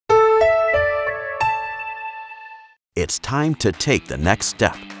it's time to take the next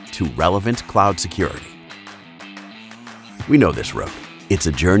step to relevant cloud security. We know this road. It's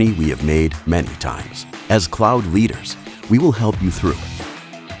a journey we have made many times. As cloud leaders, we will help you through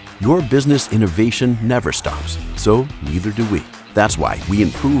it. Your business innovation never stops, so neither do we. That's why we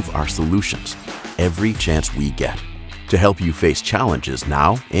improve our solutions every chance we get to help you face challenges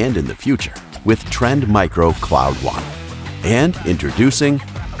now and in the future with Trend Micro Cloud One. And introducing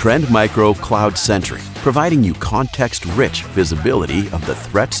Trend Micro Cloud Sentry, providing you context-rich visibility of the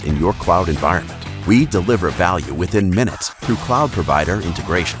threats in your cloud environment. We deliver value within minutes through cloud provider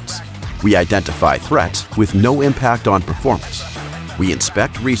integrations. We identify threats with no impact on performance. We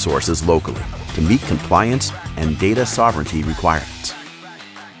inspect resources locally to meet compliance and data sovereignty requirements.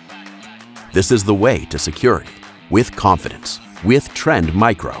 This is the way to security with confidence with Trend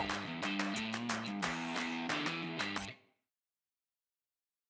Micro.